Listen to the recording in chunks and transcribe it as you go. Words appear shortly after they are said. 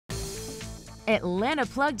Atlanta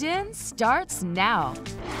Plugged In starts now.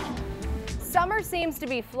 Summer seems to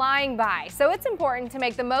be flying by, so it's important to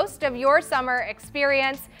make the most of your summer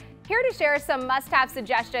experience. Here to share some must-have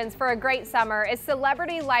suggestions for a great summer is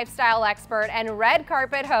celebrity lifestyle expert and red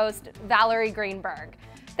carpet host Valerie Greenberg.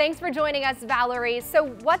 Thanks for joining us, Valerie. So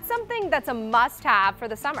what's something that's a must-have for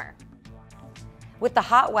the summer? With the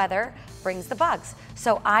hot weather brings the bugs.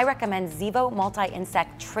 So I recommend Zevo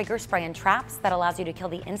Multi-Insect Trigger Spray and Traps that allows you to kill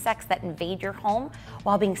the insects that invade your home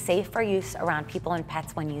while being safe for use around people and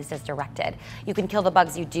pets when used as directed. You can kill the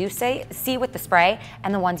bugs you do see with the spray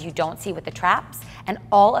and the ones you don't see with the traps. And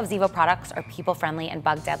all of Zevo products are people-friendly and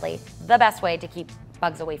bug-deadly. The best way to keep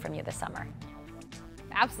bugs away from you this summer.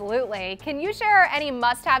 Absolutely. Can you share any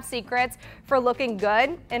must-have secrets for looking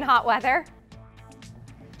good in hot weather?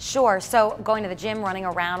 Sure, so going to the gym, running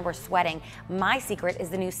around, we're sweating. My secret is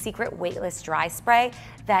the new Secret Weightless Dry Spray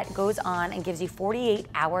that goes on and gives you 48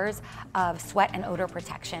 hours of sweat and odor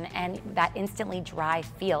protection and that instantly dry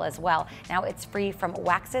feel as well. Now it's free from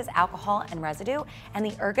waxes, alcohol, and residue, and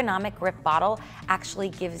the ergonomic grip bottle actually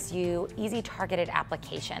gives you easy targeted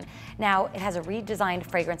application. Now it has a redesigned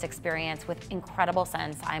fragrance experience with incredible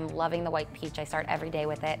scents. I'm loving the white peach. I start every day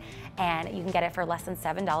with it, and you can get it for less than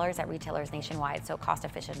 $7 at retailers nationwide, so cost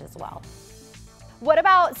efficient as well. What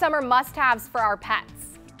about summer must-haves for our pets?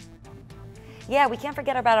 Yeah, we can't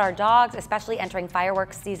forget about our dogs, especially entering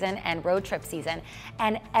fireworks season and road trip season.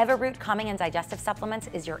 And Everroot Calming and Digestive Supplements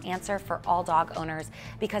is your answer for all dog owners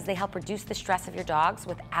because they help reduce the stress of your dogs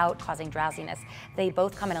without causing drowsiness. They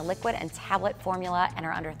both come in a liquid and tablet formula and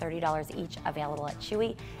are under $30 each, available at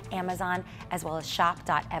Chewy, Amazon, as well as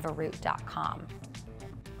shop.everroot.com.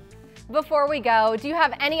 Before we go, do you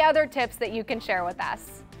have any other tips that you can share with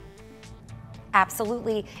us?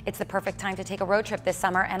 Absolutely. It's the perfect time to take a road trip this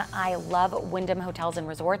summer, and I love Wyndham Hotels and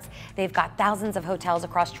Resorts. They've got thousands of hotels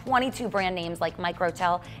across 22 brand names like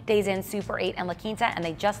Microtel, Days Inn, Super 8, and La Quinta, and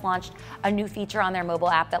they just launched a new feature on their mobile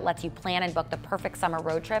app that lets you plan and book the perfect summer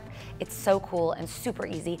road trip. It's so cool and super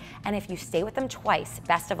easy, and if you stay with them twice,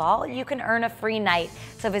 best of all, you can earn a free night.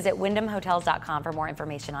 So visit wyndhamhotels.com for more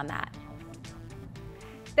information on that.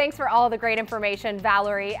 Thanks for all the great information,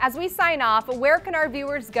 Valerie. As we sign off, where can our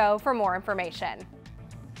viewers go for more information?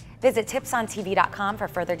 Visit tipsontv.com for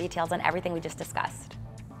further details on everything we just discussed.